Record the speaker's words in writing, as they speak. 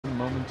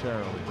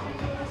momentarily.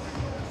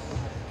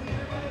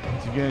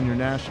 Once again, your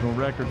national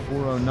record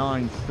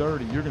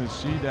 4:09:30. You're going to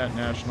see that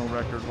national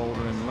record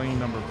holder in lane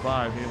number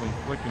 5, Haley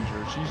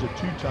Flickinger. She's a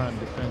 2-time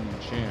defending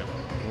champ.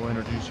 We'll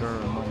introduce her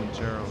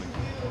momentarily.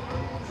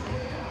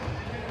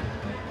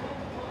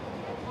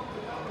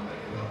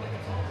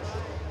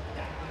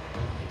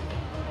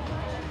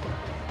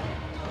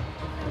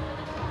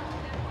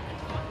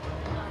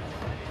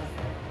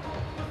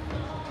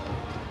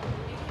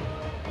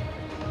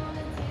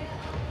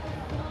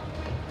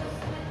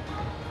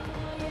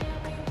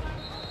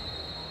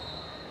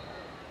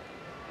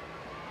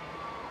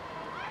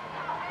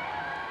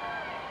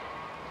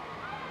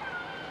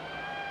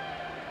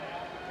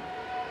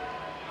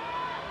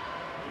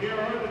 Here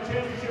are the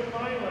championship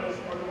finalists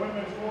for the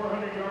women's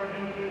 400-yard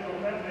individual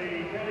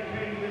medley.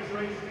 Dedicating this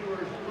race to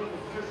her little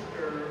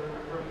sister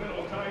from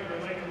Middle Tiger,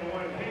 lane number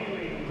 1,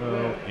 Haley.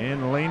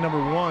 In lane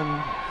number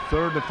 1,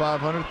 third to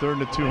 500, third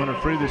to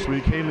 200 free this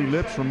week, Haley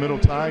Lips from Middle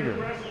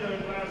Tiger.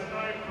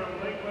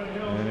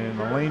 And in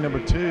lane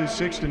number 2,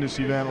 sixth in this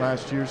event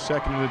last year,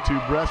 second in the 2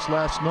 breasts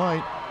last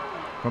night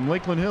from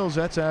Lakeland Hills,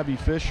 that's Abby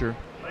Fisher.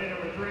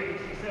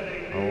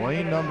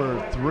 Lane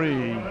number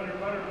 3,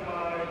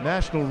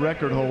 national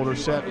record holder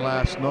set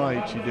last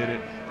night. She did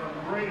it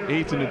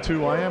 8th in the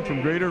 2 IM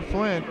from Greater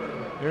Flint.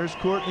 There's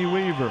Courtney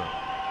Weaver.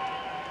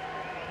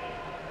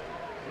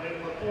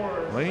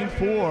 Lane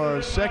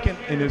 4, second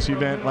in this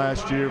event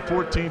last year,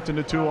 14th in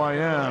the 2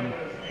 IM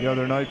the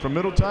other night from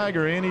Middle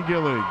Tiger, Annie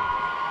Gillig.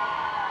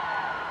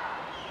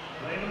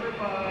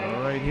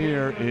 Right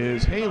here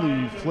is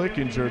Haley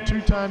Flickinger,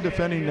 2-time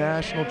defending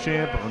national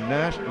champ, or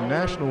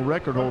national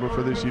record holder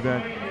for this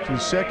event. She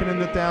was second in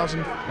the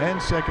 1,000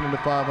 and second in the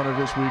 500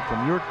 this week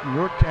from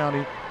York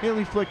County,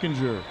 Haley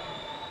Flickinger.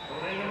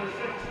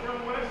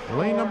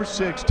 Lane number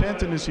 6,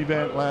 10th in this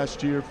event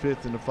last year,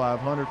 5th in the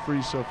 500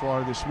 free so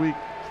far this week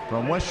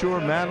from West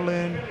Shore,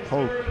 Madeline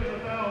Hoke.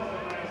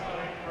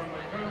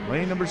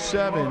 Lane number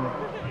 7,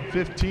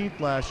 15th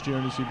last year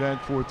in this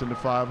event, 4th in the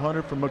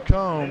 500 from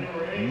Macomb,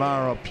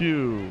 Mara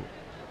Pugh.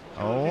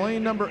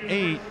 Lane number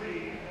 8,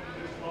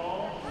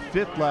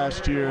 5th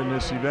last year in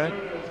this event,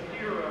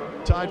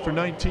 tied for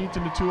 19th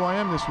in the 2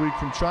 IM this week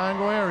from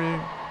Triangle area,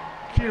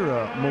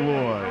 Kira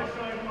Malloy.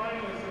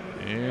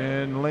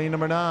 In lane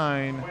number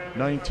 9,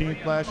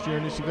 19th last year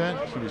in this event,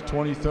 she was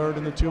 23rd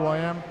in the 2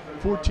 IM,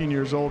 14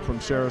 years old from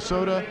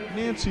Sarasota,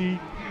 Nancy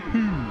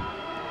Hu.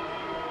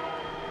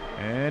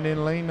 And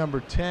in lane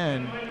number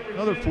 10,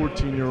 another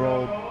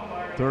 14-year-old,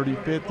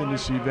 35th in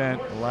this event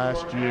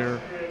last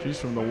year. She's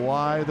from the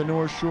Y, the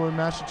North Shore,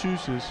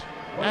 Massachusetts,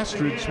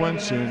 Astrid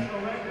Swenson.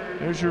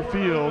 There's your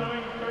field.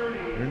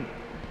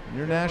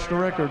 Your national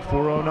record,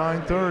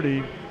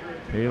 4:09:30.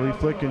 Haley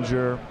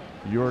Flickinger,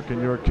 York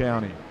and York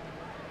County.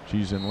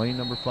 She's in lane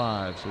number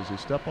 5. So as they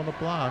step on the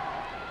block,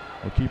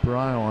 we'll keep our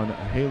eye on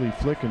Haley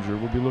Flickinger.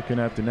 We'll be looking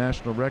at the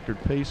national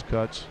record pace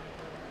cuts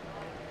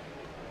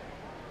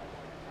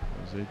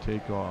as they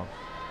take off.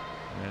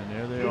 And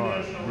there they are,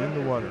 in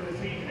the water.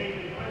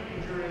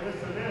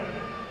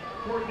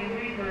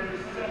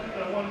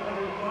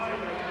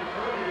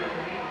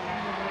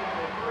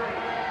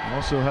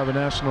 Also have a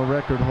national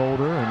record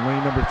holder in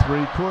lane number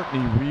 3,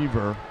 Courtney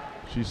Weaver.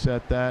 She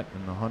set that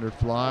in the 100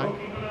 fly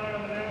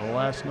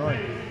last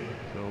night.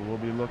 So we'll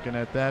be looking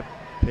at that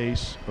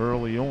pace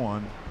early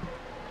on.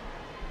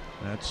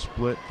 That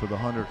split for the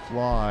 100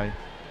 fly,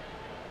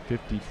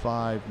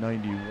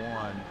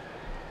 55.91.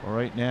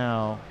 Right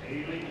now,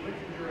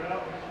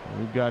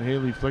 we've got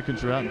Haley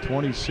Flickinger out in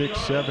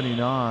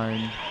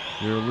 26.79,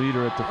 your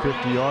leader at the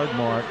 50-yard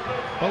mark,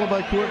 followed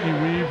by Courtney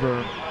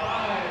Weaver.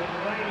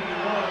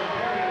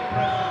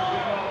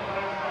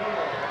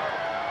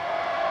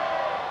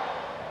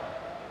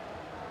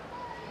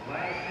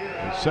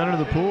 Center of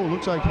the pool,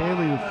 looks like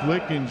Haley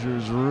Flickinger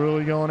is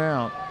really going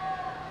out.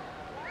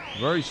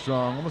 Very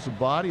strong, almost a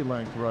body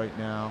length right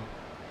now.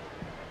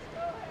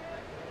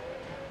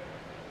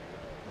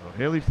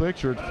 Haley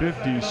Flickinger at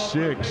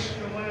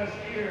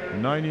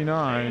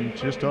 56.99,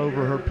 just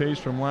over her pace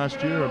from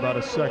last year, about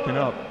a second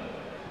up.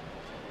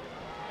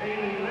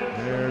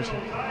 There's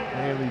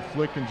Haley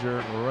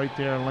Flickinger right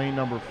there in lane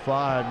number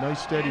 5.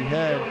 Nice steady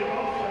head.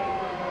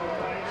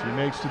 She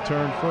makes the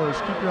turn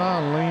first. Keep your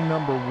eye on lane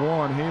number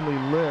 1, Haley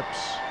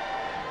Lips.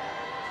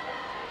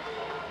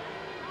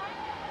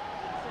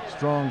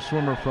 Strong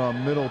swimmer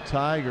from Middle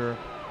Tiger.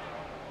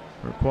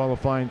 Her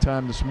qualifying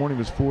time this morning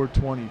was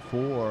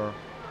 4:24.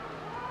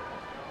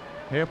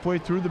 Halfway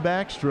through the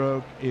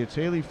backstroke, it's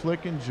Haley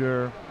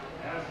Flickinger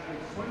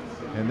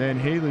and then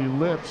Haley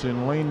Lips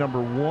in lane number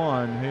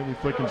 1. Haley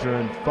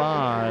Flickinger in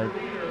 5.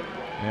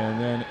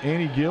 And then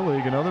Annie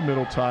Gillig, another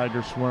Middle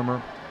Tiger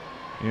swimmer,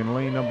 in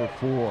lane number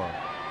 4.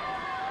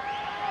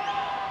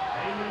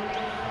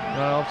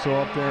 Also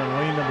up there in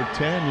lane number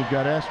 10, you've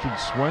got Astrid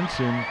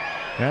Swenson.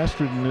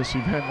 Astrid in this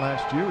event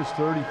last year was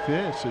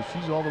 35th, so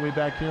she's all the way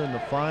back here in the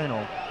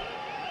final.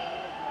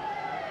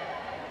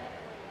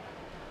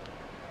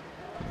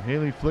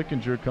 Haley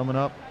Flickinger coming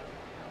up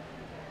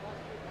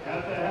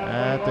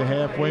at at the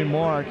halfway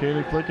mark.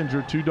 Haley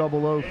Flickinger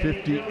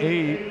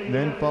 2:00:58,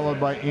 then followed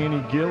by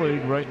Annie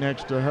Gillig right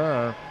next to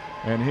her.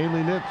 And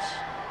Haley Lips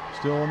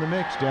still in the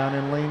mix down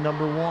in lane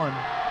number 1.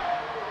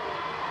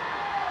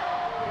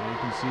 And you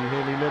can see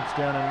Haley Lips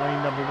down in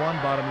lane number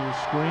 1, bottom of your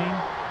screen.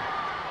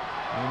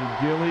 Annie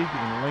Gillig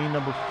in lane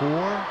number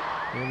 4.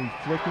 Haley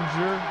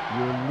Flickinger,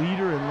 your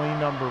leader, in lane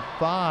number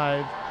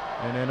 5.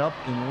 And then up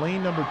in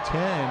lane number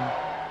 10,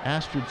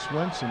 Astrid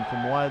Swenson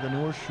from Y the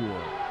North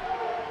Shore.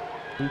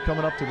 We're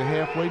coming up to the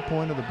halfway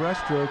point of the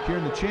breaststroke here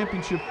in the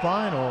championship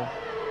final,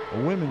 a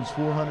women's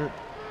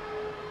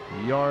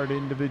 400-yard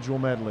individual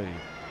medley.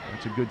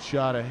 That's a good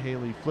shot of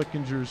Haley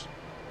Flickinger's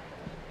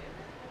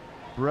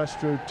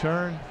breaststroke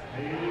turn.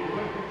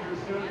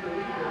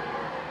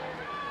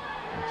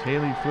 It's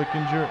Haley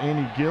Flickinger,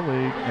 Annie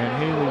Gillig, and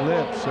Haley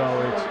Lips. So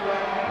it's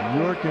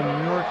York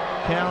and York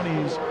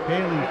County's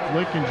Haley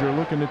Flickinger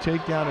looking to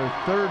take down her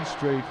 3rd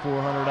straight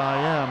 400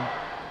 IM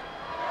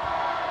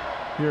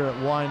here at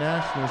Y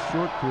National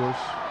Short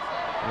Course.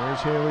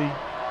 There's Haley,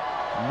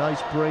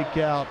 nice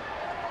breakout.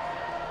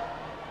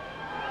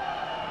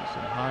 Nice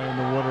and high in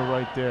the water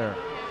right there.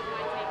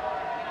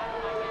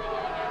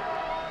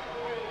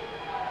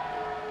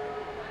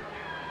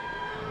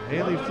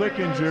 Haley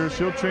Flickinger,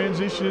 she'll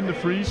transition into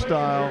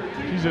freestyle.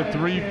 She's at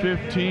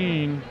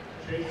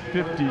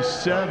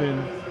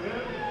 3:15:57.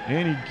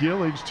 Annie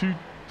Gillig's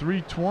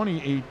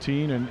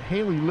 3:20:18, and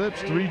Haley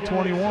Lips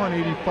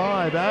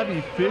 3:21:85.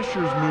 Abby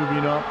Fisher's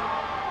moving up.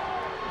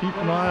 Keep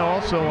an eye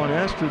also on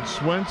Astrid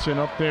Swenson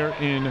up there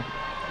in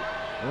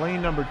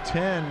lane number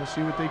 10. We'll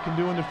see what they can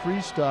do in the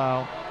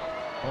freestyle.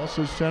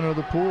 Also center of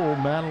the pool,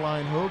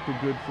 Madeline Hoke, a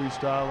good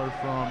freestyler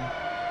from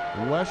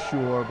West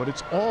Shore, but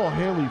it's all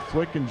Haley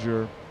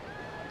Flickinger.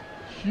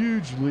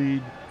 Huge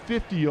lead,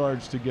 50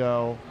 yards to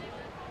go.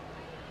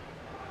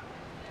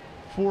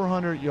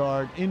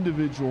 400-yard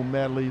individual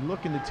medley,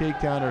 looking to take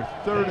down her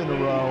 3rd in a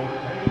row.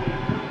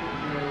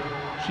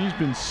 She's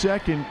been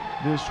 2nd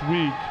this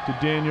week to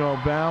Danielle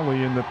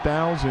Valley in the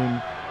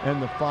 1,000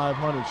 and the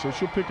 500, so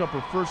she'll pick up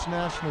her 1st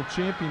national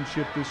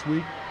championship this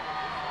week.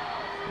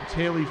 It's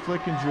Haley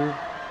Flickinger,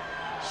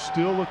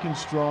 still looking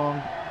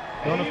strong,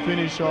 gonna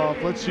finish off.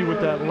 Let's see what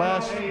that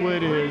last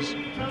split is.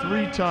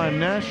 3-time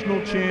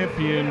national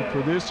champion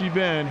for this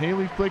event,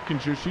 Haley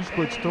Flickinger. She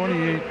splits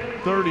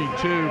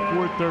 28:32,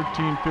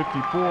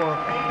 4:13:54,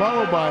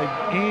 followed by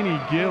Annie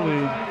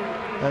Gillig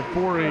at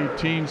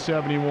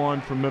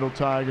 4:18:71 from Middle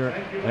Tiger.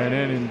 And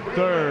then in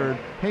 3rd,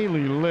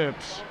 Haley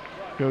Lips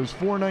goes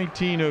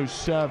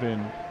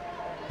 4:19:07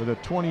 with a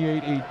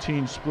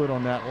 28:18 split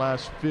on that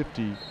last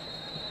 50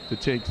 to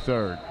take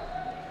 3rd.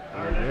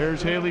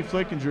 There's Haley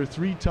Flickinger,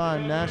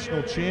 3-time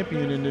national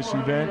champion in this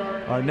event,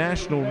 our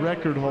national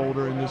record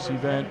holder in this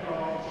event.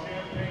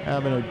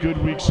 Having a good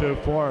week so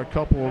far, a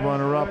couple of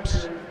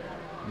runner-ups,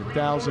 the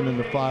 1,000 and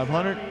the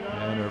 500,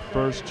 and her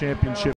 1st championship